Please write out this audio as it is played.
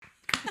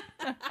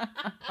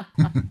That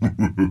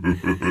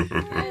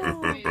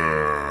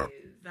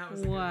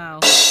was a good Wow.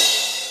 one.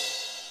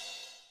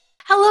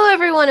 Hello,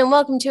 everyone, and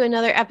welcome to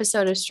another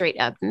episode of Straight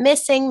Up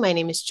Missing. My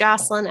name is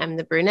Jocelyn. I'm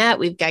the brunette.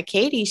 We've got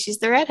Katie. She's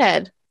the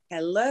redhead.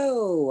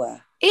 Hello.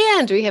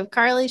 And we have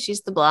Carly.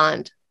 She's the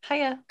blonde.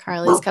 Hiya.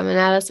 Carly's coming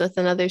at us with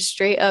another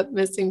straight up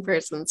missing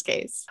persons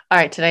case. All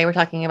right, today we're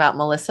talking about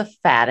Melissa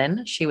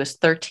Fadden. She was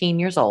 13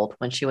 years old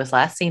when she was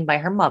last seen by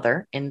her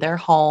mother in their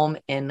home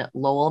in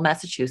Lowell,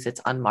 Massachusetts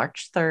on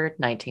March 3rd,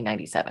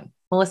 1997.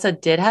 Melissa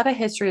did have a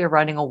history of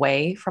running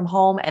away from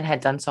home and had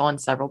done so on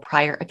several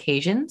prior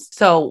occasions.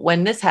 So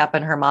when this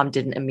happened, her mom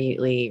didn't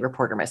immediately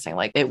report her missing.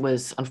 Like, it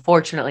was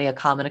unfortunately a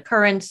common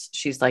occurrence.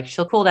 She's like,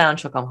 she'll cool down,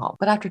 she'll come home.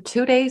 But after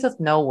 2 days with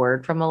no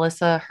word from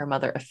Melissa, her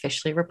mother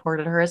officially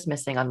reported her as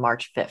missing on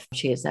March 5th.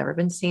 She has never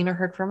been seen or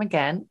heard from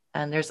again.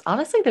 And there's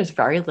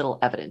very little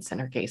evidence in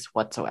her case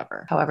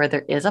whatsoever. However,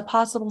 there is a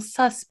possible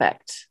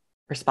suspect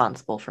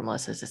responsible for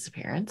Melissa's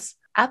disappearance.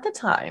 At the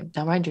time,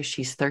 now mind you,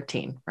 she's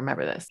 13.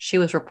 Remember this. She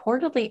was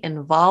reportedly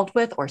involved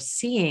with or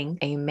seeing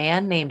a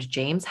man named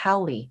James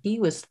Howley. He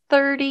was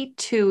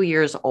 32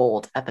 years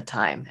old at the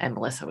time, and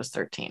Melissa was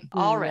 13.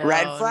 Already.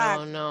 Red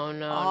flag. No.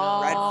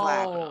 Red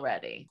flag.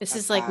 Already. This Red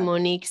is like flag.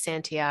 Monique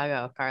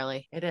Santiago,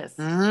 Carly. It is.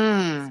 It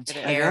is.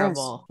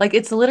 Terrible. Like,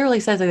 it's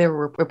literally says that they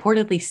were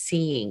reportedly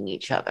seeing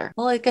each other.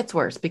 Well, it gets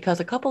worse because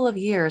a couple of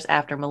years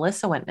after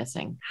Melissa went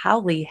missing,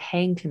 Howley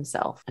hanged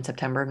himself in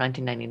September of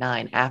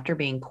 1999 after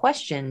being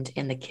questioned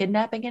in the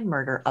kidnapping and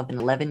murder of an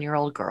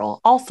 11-year-old girl,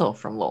 also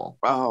from Lowell.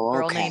 Oh, A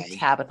girl okay. named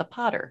Tabitha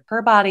Potter.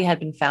 Her body had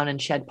been found in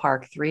Shed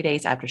Park 3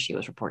 days after she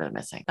was reported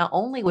missing. Not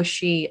only was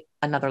she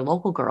another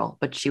local girl,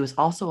 but she was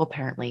also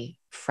apparently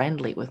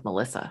friendly with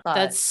Melissa. But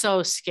That's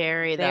so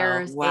scary, though.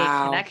 there's a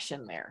Wow.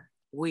 connection there.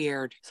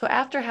 Weird. So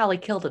after Howley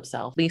killed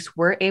himself, police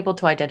were able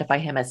to identify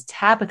him as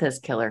Tabitha's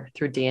killer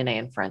through DNA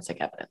and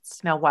forensic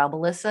evidence. Now, while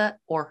Melissa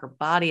or her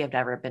body have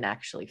never been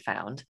actually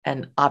found,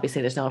 and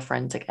obviously there's no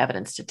forensic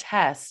evidence to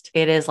test,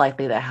 it is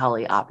likely that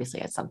Howley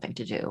obviously had something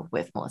to do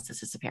with Melissa's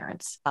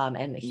disappearance.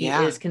 And he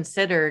is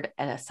considered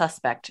a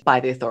suspect by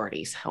the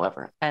authorities,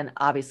 however. And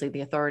obviously the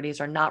authorities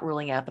are not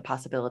ruling out the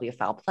possibility of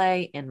foul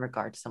play in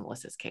regards to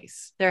Melissa's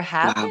case. There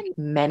have been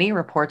many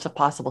reports of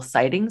possible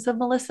sightings of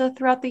Melissa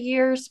throughout the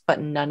years, but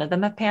none of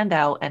them have panned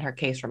out and her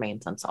case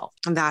remains unsolved.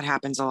 And that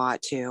happens a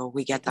lot too.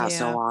 We get that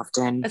so Yeah.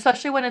 often.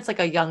 Especially when it's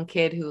like a young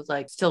kid who's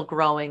like still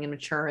growing and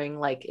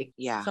maturing.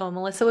 Yeah. So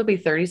Melissa would be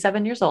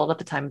 37 years old at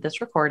the time of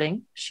this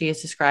recording. She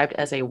is described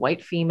as a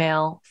white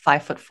female,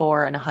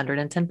 5'4" and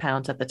 110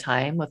 pounds at the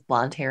time, with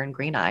blonde hair and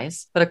green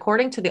eyes. But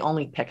according to the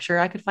only picture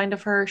I could find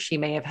of her, she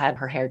may have had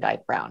her hair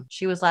dyed brown.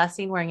 She was last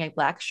seen wearing a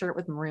black shirt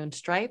with maroon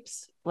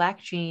stripes,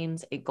 black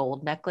jeans, a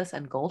gold necklace,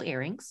 and gold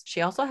earrings.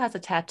 She also has a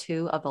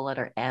tattoo of the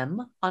letter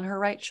M on her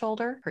right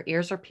shoulder. Her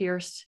ears are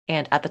pierced.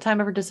 And at the time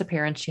of her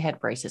disappearance, she had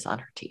braces on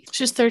her teeth.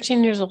 She's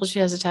 13 years old. She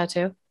has a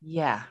tattoo.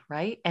 Yeah,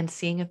 right? And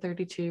seeing a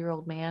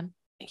 32-year-old man.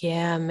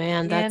 Yeah,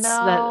 man. You That's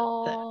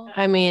know.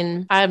 I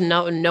mean, I have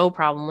no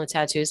problem with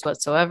tattoos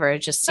whatsoever. It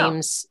just No.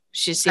 seems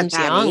she At seems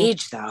that young.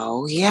 age,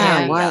 though. Yeah.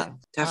 Very What? young.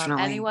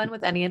 Definitely. Anyone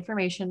with any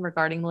information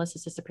regarding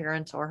Melissa's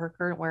disappearance or her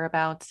current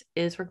whereabouts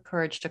is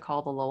encouraged to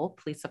call the Lowell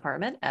Police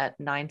Department at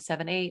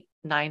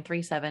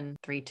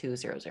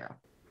 978-937-3200.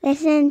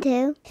 Listen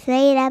to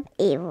Straight Up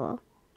Evil.